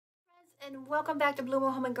And welcome back to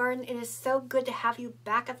Bloomwell Home and Garden. It is so good to have you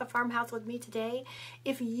back at the farmhouse with me today.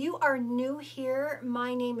 If you are new here,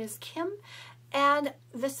 my name is Kim and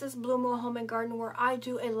this is Bloomwell Home and Garden, where I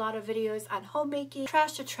do a lot of videos on homemaking,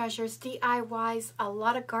 trash to treasures, DIYs, a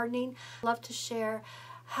lot of gardening. Love to share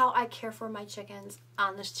how I care for my chickens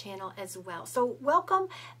on this channel as well. So welcome.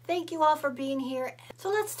 Thank you all for being here. So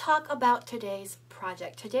let's talk about today's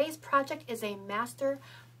project. Today's project is a master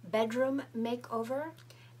bedroom makeover.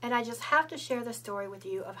 And I just have to share the story with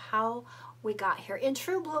you of how we got here. In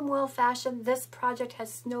true Bloomwell fashion, this project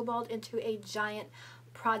has snowballed into a giant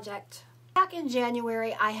project. Back in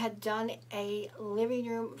January, I had done a living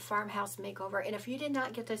room farmhouse makeover. And if you did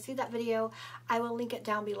not get to see that video, I will link it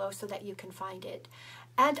down below so that you can find it.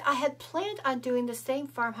 And I had planned on doing the same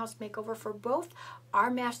farmhouse makeover for both our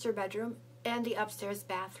master bedroom and the upstairs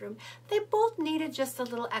bathroom. They both needed just a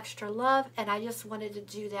little extra love, and I just wanted to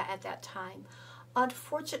do that at that time.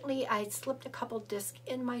 Unfortunately, I had slipped a couple discs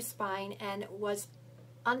in my spine and was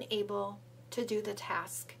unable to do the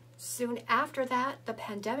task. Soon after that, the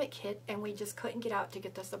pandemic hit and we just couldn't get out to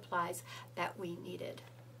get the supplies that we needed.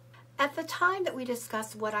 At the time that we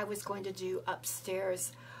discussed what I was going to do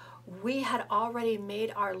upstairs, we had already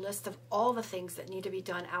made our list of all the things that need to be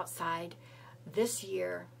done outside this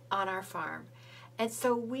year on our farm. And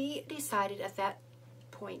so we decided at that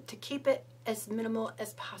point to keep it as minimal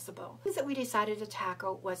as possible. The things that we decided to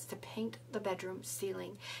tackle was to paint the bedroom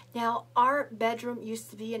ceiling. Now, our bedroom used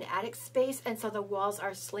to be an attic space, and so the walls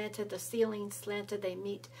are slanted, the ceiling slanted, they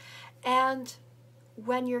meet. And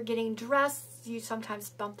when you're getting dressed, you sometimes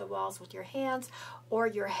bump the walls with your hands or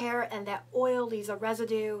your hair, and that oil leaves a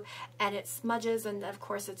residue and it smudges, and of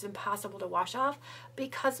course it's impossible to wash off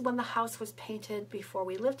because when the house was painted before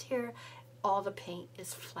we lived here, all the paint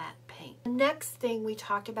is flat paint. The next thing we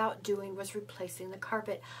talked about doing was replacing the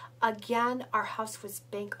carpet. Again, our house was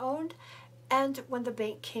bank owned, and when the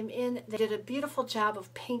bank came in, they did a beautiful job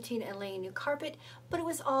of painting and laying new carpet, but it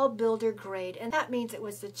was all builder grade, and that means it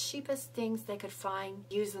was the cheapest things they could find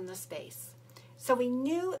using the space. So we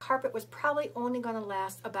knew carpet was probably only going to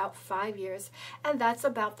last about 5 years, and that's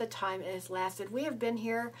about the time it has lasted. We have been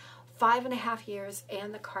here 5.5 years,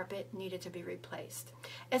 and the carpet needed to be replaced.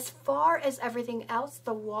 As far as everything else,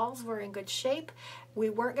 the walls were in good shape. We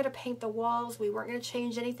weren't going to paint the walls. We weren't going to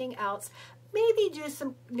change anything else. Maybe do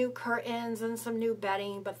some new curtains and some new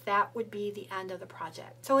bedding, but that would be the end of the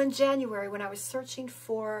project. So in January, when I was searching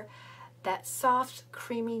for that soft,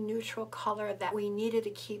 creamy, neutral color that we needed to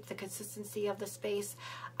keep the consistency of the space,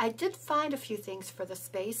 I did find a few things for the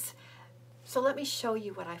space. So let me show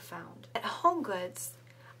you what I found. At Home Goods,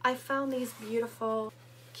 I found these beautiful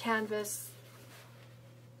canvas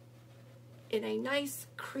in a nice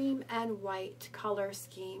cream and white color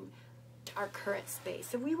scheme to our current space.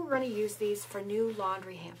 So we were going to use these for new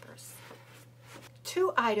laundry hampers.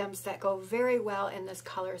 Two items that go very well in this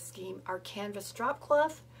color scheme are canvas drop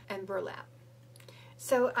cloth and burlap.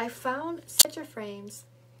 So I found picture frames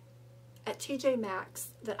at TJ Maxx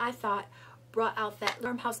that I thought brought out that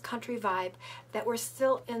farmhouse country vibe that were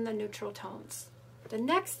still in the neutral tones. The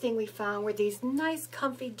next thing we found were these nice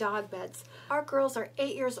comfy dog beds. Our girls are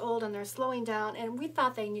 8 years old and they're slowing down, and we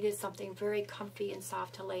thought they needed something very comfy and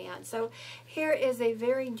soft to lay on. So here is a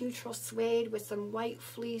very neutral suede with some white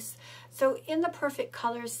fleece. So in the perfect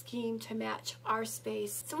color scheme to match our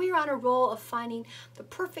space. So we were on a roll of finding the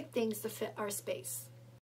perfect things to fit our space.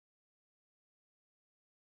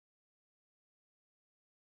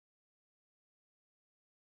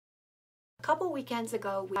 A couple weekends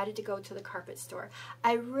ago, we decided to go to the carpet store.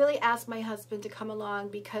 I really asked my husband to come along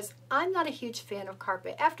because I'm not a huge fan of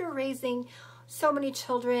carpet. After raising so many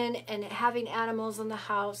children and having animals in the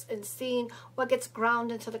house and seeing what gets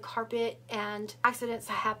ground into the carpet and accidents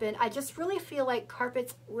happen, I just really feel like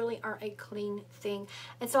carpets really aren't a clean thing.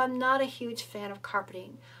 And so I'm not a huge fan of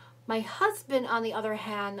carpeting. My husband, on the other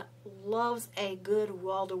hand, loves a good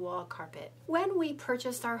wall-to-wall carpet. When we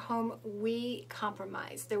purchased our home, we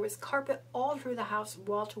compromised. There was carpet all through the house,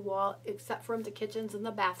 wall-to-wall, except from the kitchens and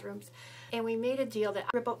the bathrooms. And we made a deal that I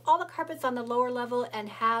rip up all the carpets on the lower level and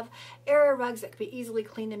have area rugs that could be easily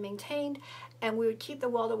cleaned and maintained, and we would keep the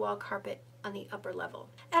wall-to-wall carpet on the upper level.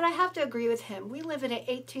 And I have to agree with him. We live in an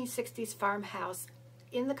 1860s farmhouse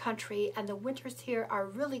in the country, and the winters here are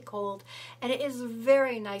really cold, and it is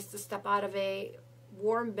very nice to step out of a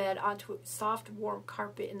warm bed onto soft warm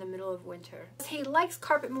carpet in the middle of winter. He likes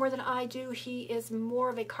carpet more than I do. He is more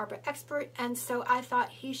of a carpet expert, and so I thought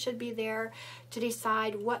he should be there to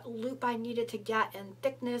decide what loop I needed to get and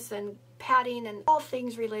thickness and padding and all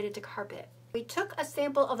things related to carpet. We took a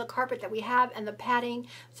sample of the carpet that we have and the padding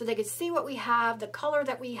so they could see what we have, the color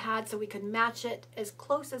that we had, so we could match it as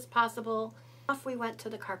close as possible. Off we went to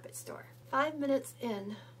the carpet store. 5 minutes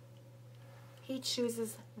in, he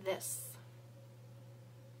chooses this.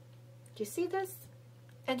 Do you see this?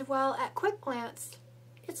 And while at quick glance,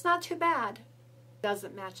 it's not too bad, it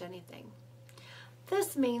doesn't match anything.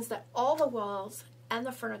 This means that all the walls and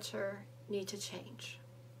the furniture need to change.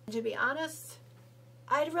 And to be honest,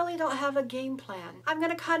 I really don't have a game plan. I'm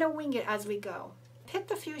going to kind of wing it as we go.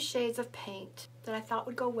 Picked a few shades of paint that I thought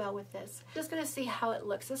would go well with this. Just going to see how it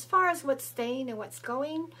looks. As far as what's staying and what's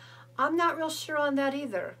going, I'm not real sure on that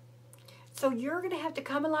either. So you're going to have to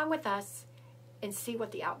come along with us and see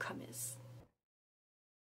what the outcome is.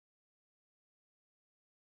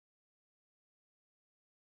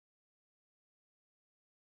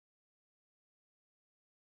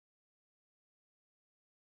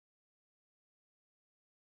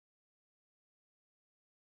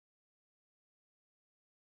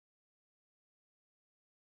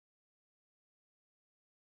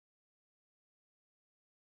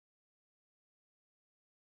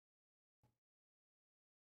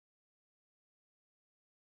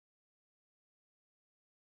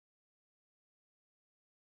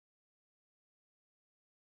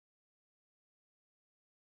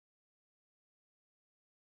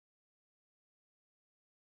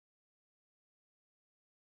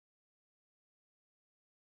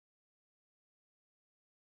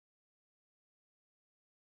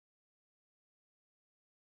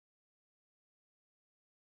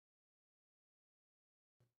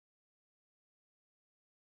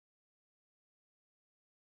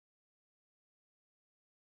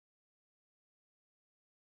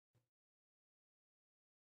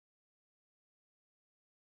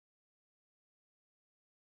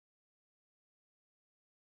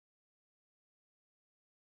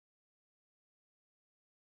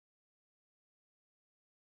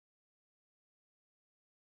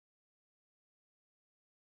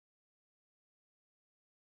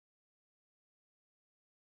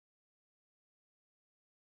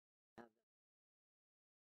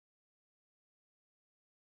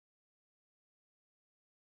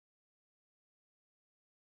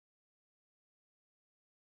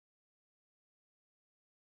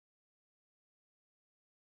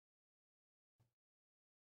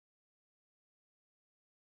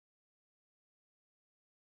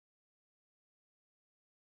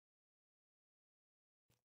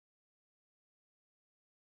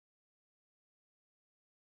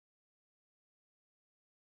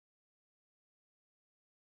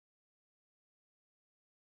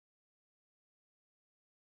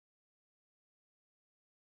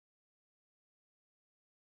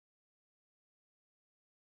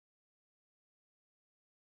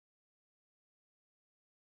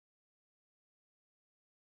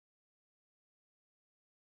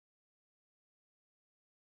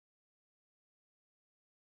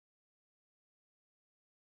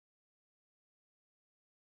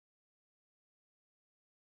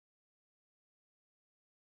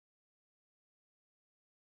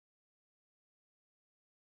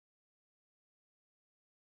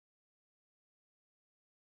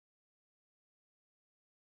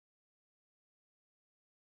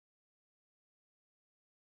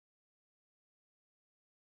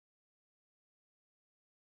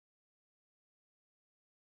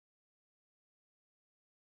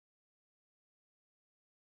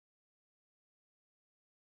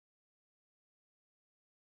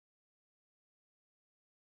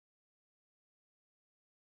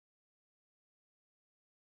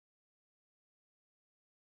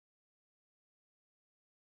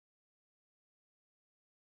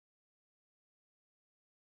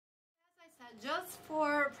 Just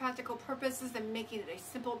for practical purposes and making it a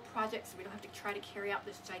simple project so we don't have to try to carry out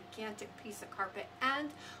this gigantic piece of carpet and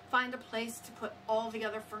find a place to put all the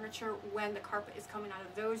other furniture when the carpet is coming out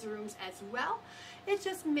of those rooms as well. It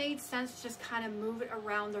just made sense to just kind of move it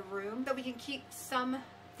around the room so we can keep some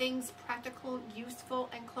things practical, useful,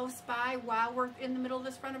 and close by while we're in the middle of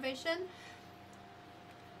this renovation.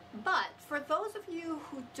 But for those of you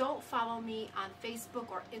who don't follow me on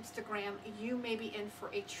Facebook or Instagram, you may be in for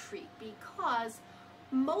a treat because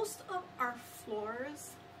most of our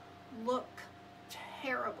floors look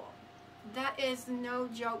terrible. That is no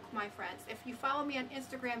joke, my friends. If you follow me on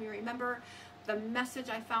Instagram, you remember the message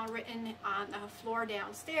I found written on the floor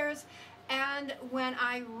downstairs. And when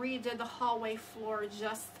I redid the hallway floor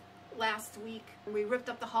just last week, we ripped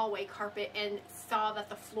up the hallway carpet and saw that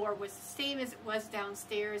the floor was the same as it was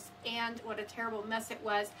downstairs and what a terrible mess it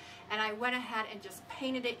was. And I went ahead and just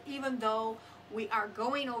painted it. Even though we are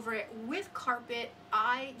going over it with carpet,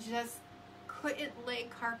 I just couldn't lay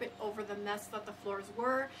carpet over the mess that the floors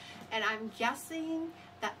were, and I'm guessing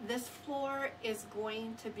that this floor is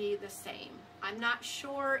going to be the same. I'm not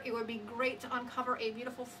sure. It would be great to uncover a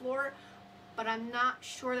beautiful floor, but I'm not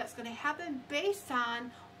sure that's going to happen based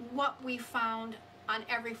on what we found on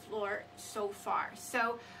every floor so far.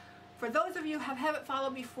 So for those of you who haven't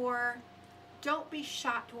followed before, don't be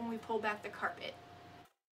shocked when we pull back the carpet.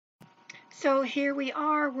 So here we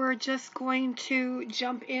are. We're just going to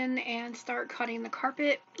jump in and start cutting the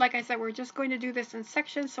carpet. Like I said, we're just going to do this in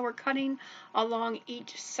sections, so we're cutting along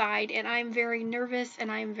each side, and I'm very nervous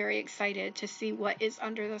and I'm very excited to see what is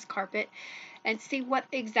under this carpet and see what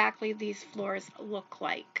exactly these floors look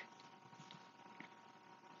like.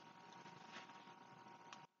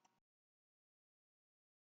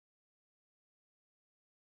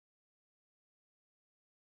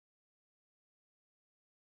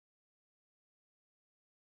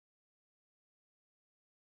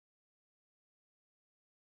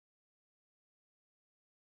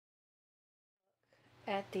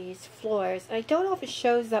 At these floors. I don't know if it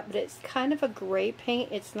shows up, but it's kind of a gray paint.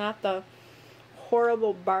 It's not the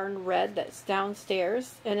horrible barn red that's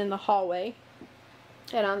downstairs and in the hallway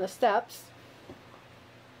and on the steps.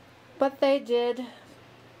 But they did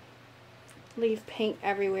leave paint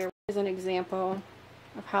everywhere. Here's an example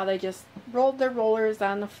of how they just rolled their rollers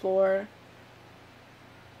on the floor.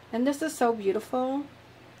 And this is so beautiful.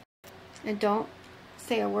 And don't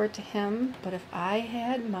say a word to him, but if I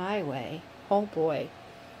had my way, oh boy,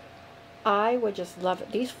 I would just love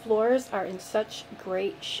it. These floors are in such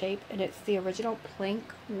great shape, and it's the original plank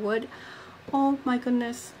wood. Oh my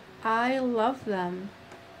goodness, I love them.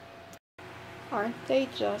 Aren't they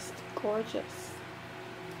just gorgeous?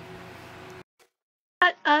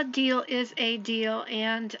 But a deal is a deal,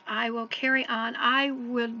 and I will carry on. I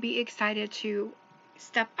would be excited to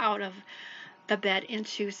step out of the bed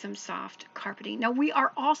into some soft carpeting. Now we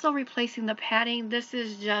are also replacing the padding. This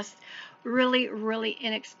is just really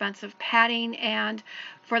inexpensive padding, and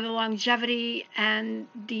for the longevity and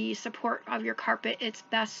the support of your carpet, it's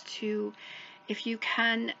best to, if you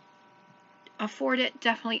can afford it,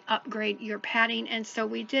 definitely upgrade your padding. And so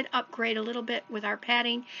we did upgrade a little bit with our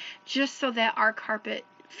padding just so that our carpet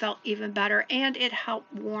felt even better, and it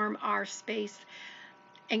helped warm our space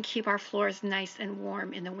and keep our floors nice and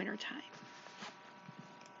warm in the wintertime.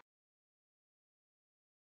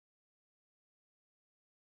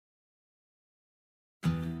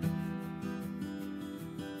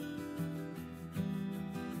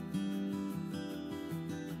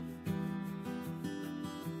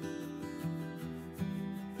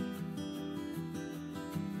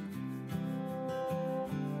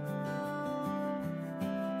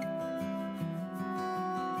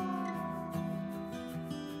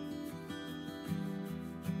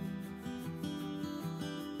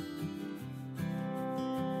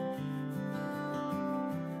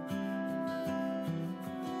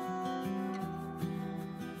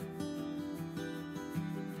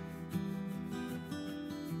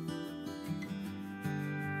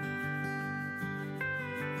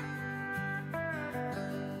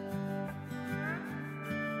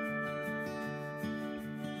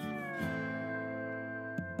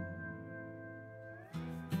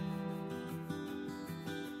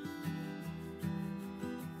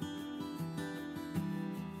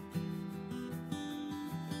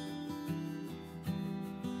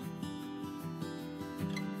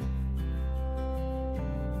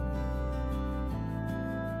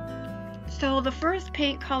 So the first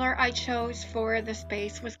paint color I chose for the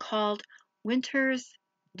space was called Winter's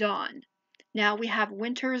Dawn. Now we have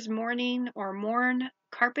Winter's Morning or Morn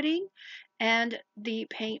carpeting, and the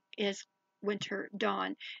paint is Winter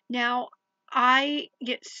Dawn. Now I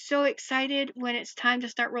get so excited when it's time to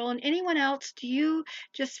start rolling. Anyone else, do you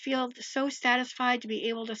just feel so satisfied to be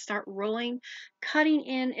able to start rolling? Cutting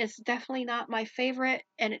in is definitely not my favorite,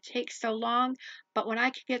 and it takes so long, but when I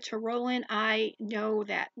can get to rolling, I know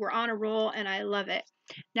that we're on a roll, and I love it.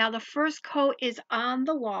 Now the first coat is on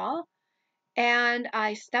the wall, and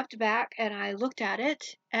I stepped back and I looked at it,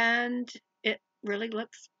 and it really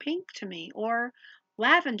looks pink to me, or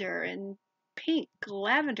lavender and pink,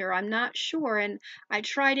 lavender, I'm not sure. And I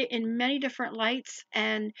tried it in many different lights,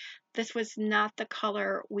 and this was not the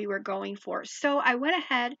color we were going for. So I went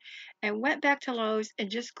ahead and went back to Lowe's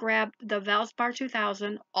and just grabbed the Valspar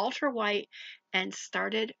 2000 Ultra White and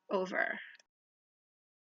started over.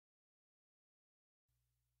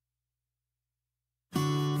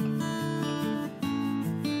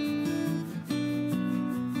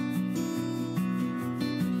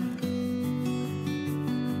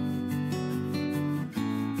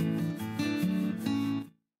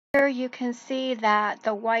 Here you can see that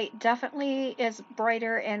the white definitely is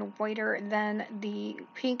brighter and whiter than the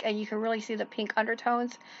pink, and you can really see the pink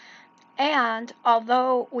undertones. And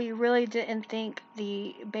although we really didn't think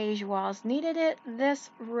the beige walls needed it, this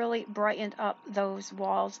really brightened up those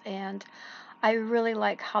walls, and I really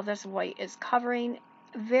like how this white is covering.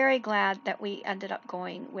 Very glad that we ended up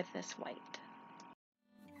going with this white.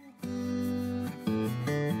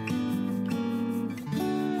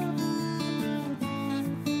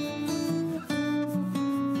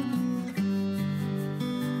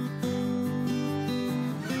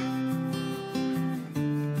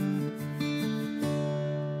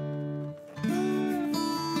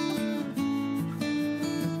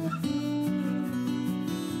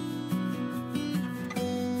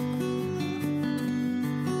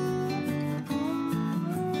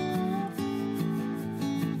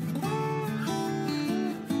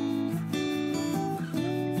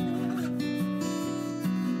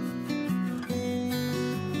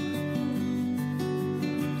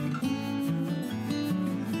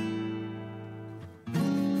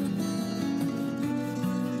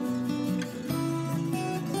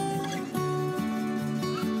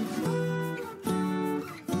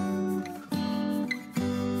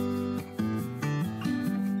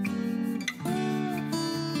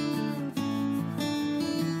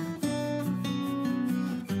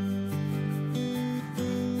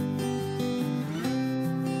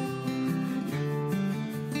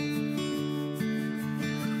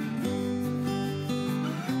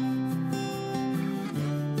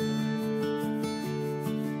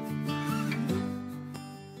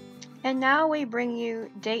 And now we bring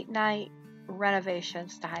you date night renovation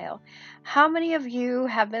style. How many of you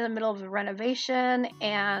have been in the middle of a renovation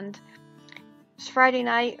and it's Friday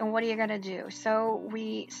night and what are you going to do? So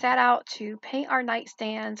we sat out to paint our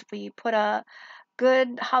nightstands. We put a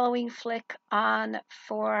good Halloween flick on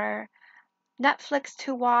for Netflix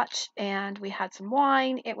to watch, and we had some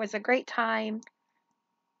wine. It was a great time.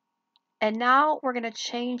 And now we're going to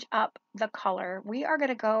change up the color. We are going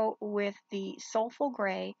to go with the Soulful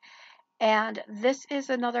Gray. And this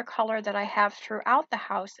is another color that I have throughout the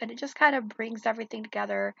house, and it just kind of brings everything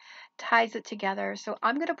together, ties it together. So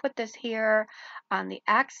I'm going to put this here on the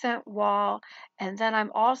accent wall, and then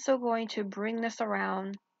I'm also going to bring this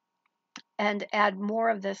around and add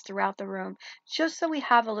more of this throughout the room, just so we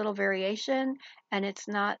have a little variation and it's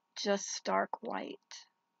not just stark white.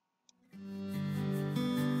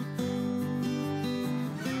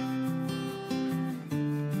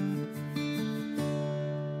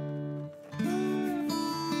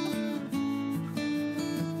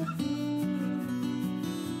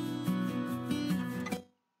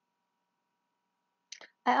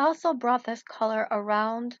 I also brought this color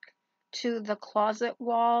around to the closet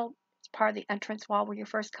wall. It's part of the entrance wall where you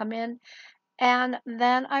first come in. And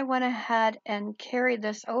then I went ahead and carried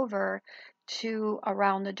this over to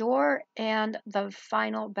around the door and the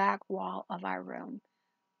final back wall of our room.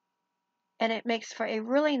 And it makes for a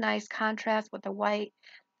really nice contrast with the white,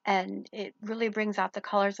 and it really brings out the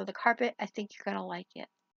colors of the carpet. I think you're going to like it.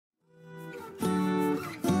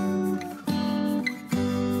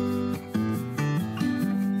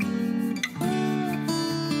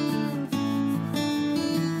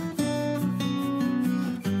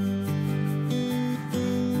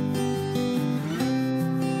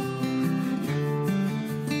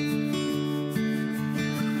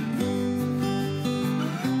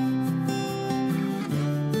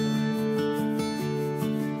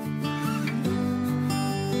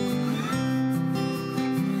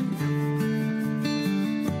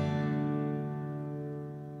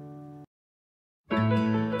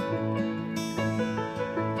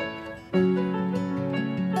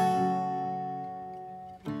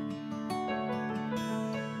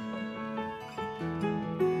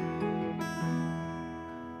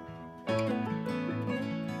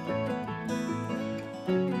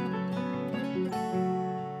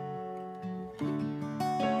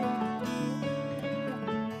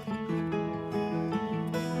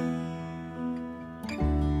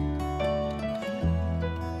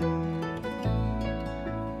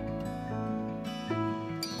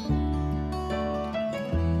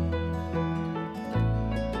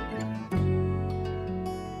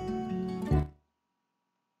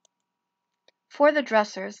 For the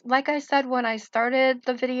dressers, like I said when I started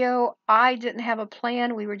the video, I didn't have a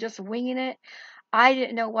plan. We were just winging it. I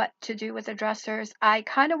didn't know what to do with the dressers. I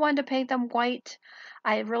kind of wanted to paint them white.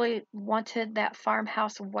 I really wanted that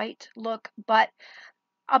farmhouse white look, but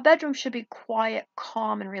a bedroom should be quiet,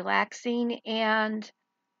 calm, and relaxing. And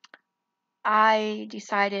I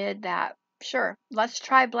decided that, sure, let's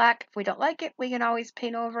try black. If we don't like it, we can always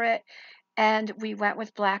paint over it. and we went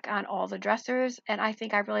with black on all the dressers, and I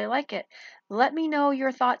think I really like it. Let me know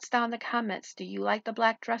your thoughts down in the comments. Do you like the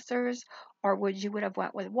black dressers, or would have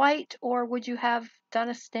went with white, or would you have done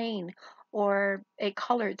a stain or a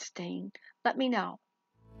colored stain? Let me know.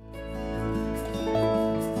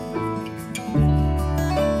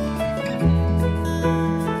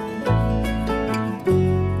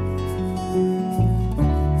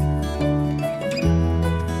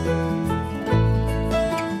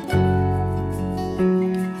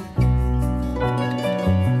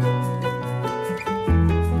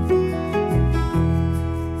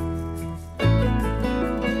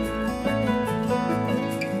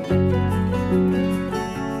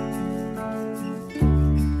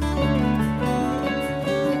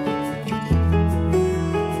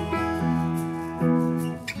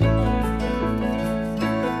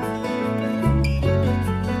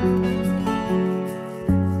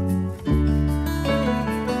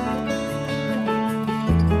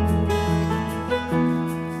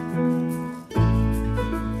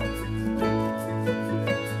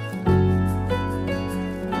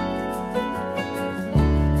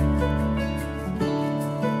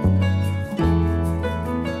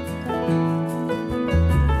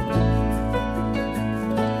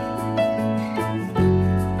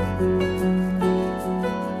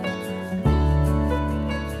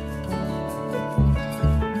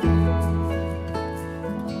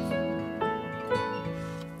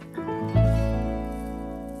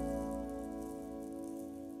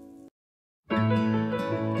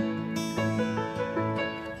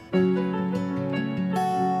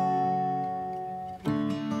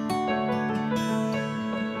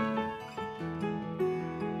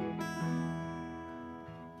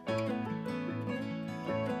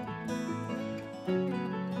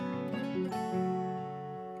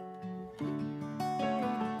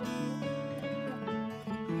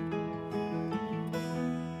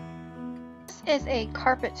 This is a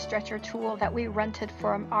carpet stretcher tool that we rented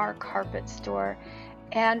from our carpet store,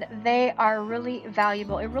 and they are really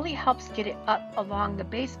valuable. It really helps get it up along the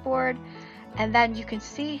baseboard, and then you can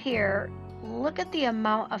see here, look at the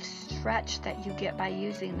amount of stretch that you get by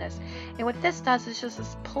using this. And what this does is just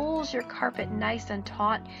this pulls your carpet nice and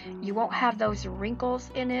taut. You won't have those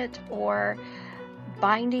wrinkles in it or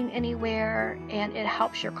binding anywhere, and it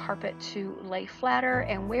helps your carpet to lay flatter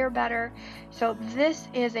and wear better. So this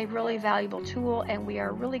is a really valuable tool, and we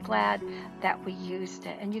are really glad that we used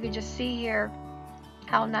it. And you can just see here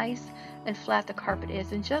how nice and flat the carpet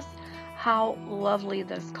is, and just how lovely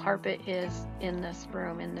this carpet is in this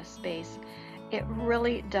room, in this space. It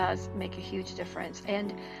really does make a huge difference.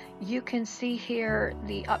 And you can see here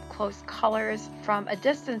the up close colors. From a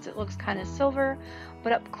distance it looks kind of silver,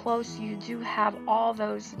 but up close you do have all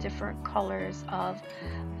those different colors of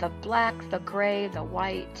the black, the gray, the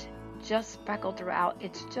white, just speckled throughout.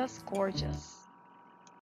 It's just gorgeous.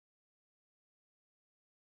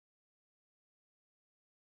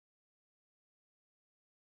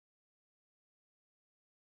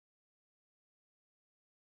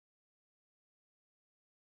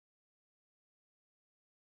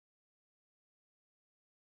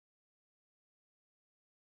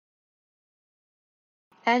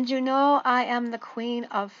 And you know I am the queen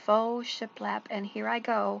of faux shiplap, and here I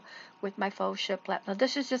go with my faux shiplap. Now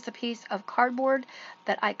this is just a piece of cardboard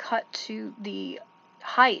that I cut to the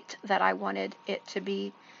height that I wanted it to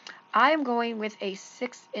be. I am going with a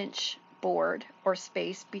 6-inch board or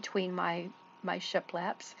space between my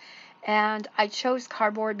shiplaps. And I chose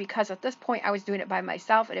cardboard because at this point I was doing it by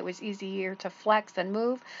myself and it was easier to flex and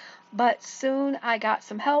move. But soon I got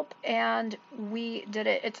some help and we did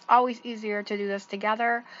it. It's always easier to do this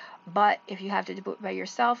together, but if you have to do it by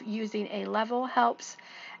yourself, using a level helps.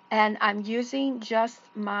 And I'm using just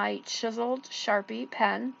my chiseled Sharpie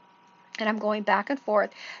pen, and I'm going back and forth.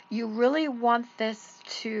 You really want this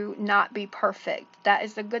to not be perfect. That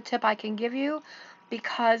is a good tip I can give you,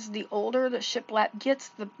 because the older the shiplap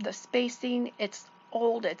gets, the spacing, it's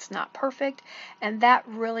old, it's not perfect, and that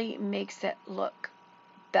really makes it look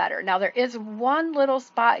better. Now there is one little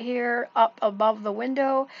spot here up above the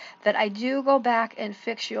window that I do go back and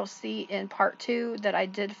fix. You'll see in part 2 that I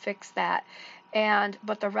did fix that,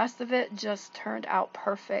 but the rest of it just turned out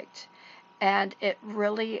perfect, and it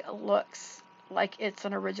really looks like it's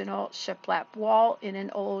an original shiplap wall in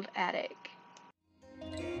an old attic.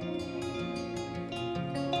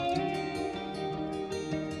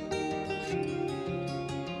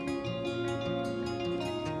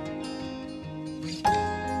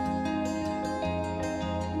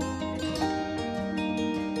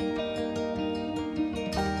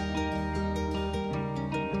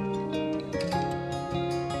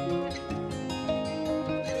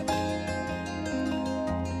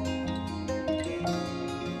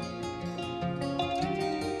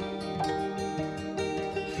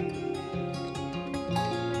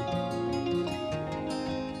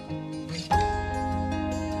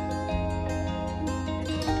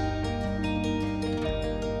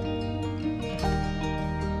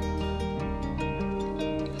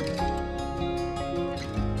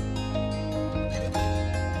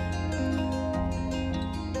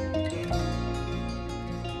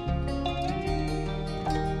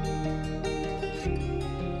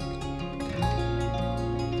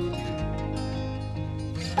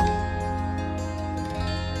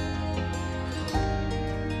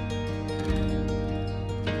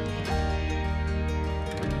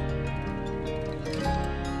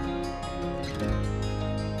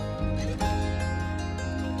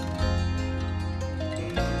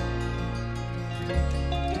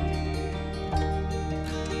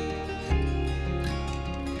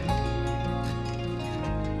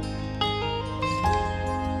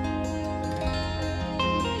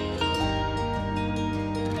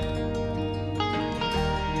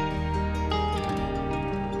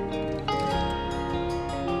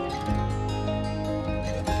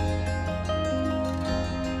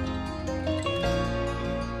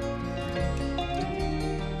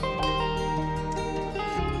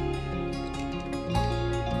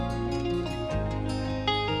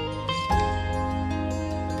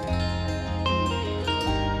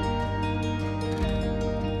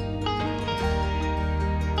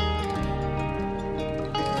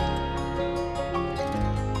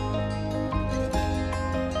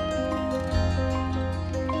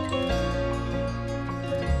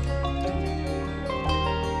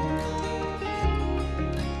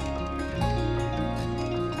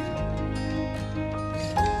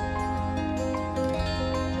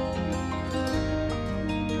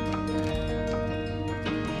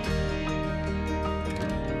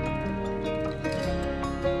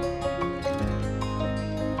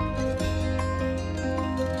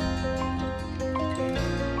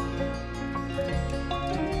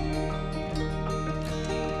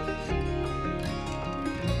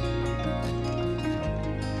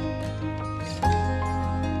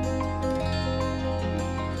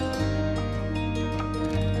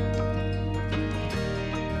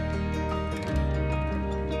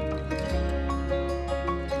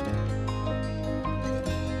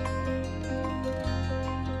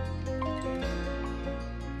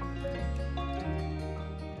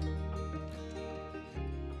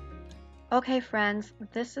 Okay, friends,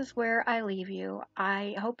 this is where I leave you.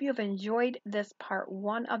 I hope you've enjoyed this part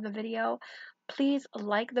 1 of the video. Please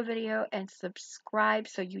like the video and subscribe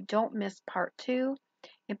so you don't miss part 2.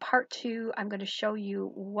 In part 2, I'm going to show you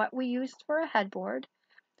what we used for a headboard,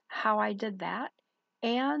 how I did that,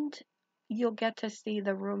 and you'll get to see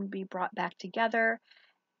the room be brought back together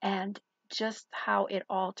and just how it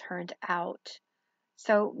all turned out.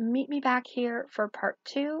 So meet me back here for part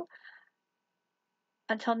 2.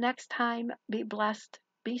 Until next time, be blessed,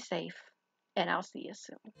 be safe, and I'll see you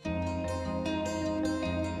soon.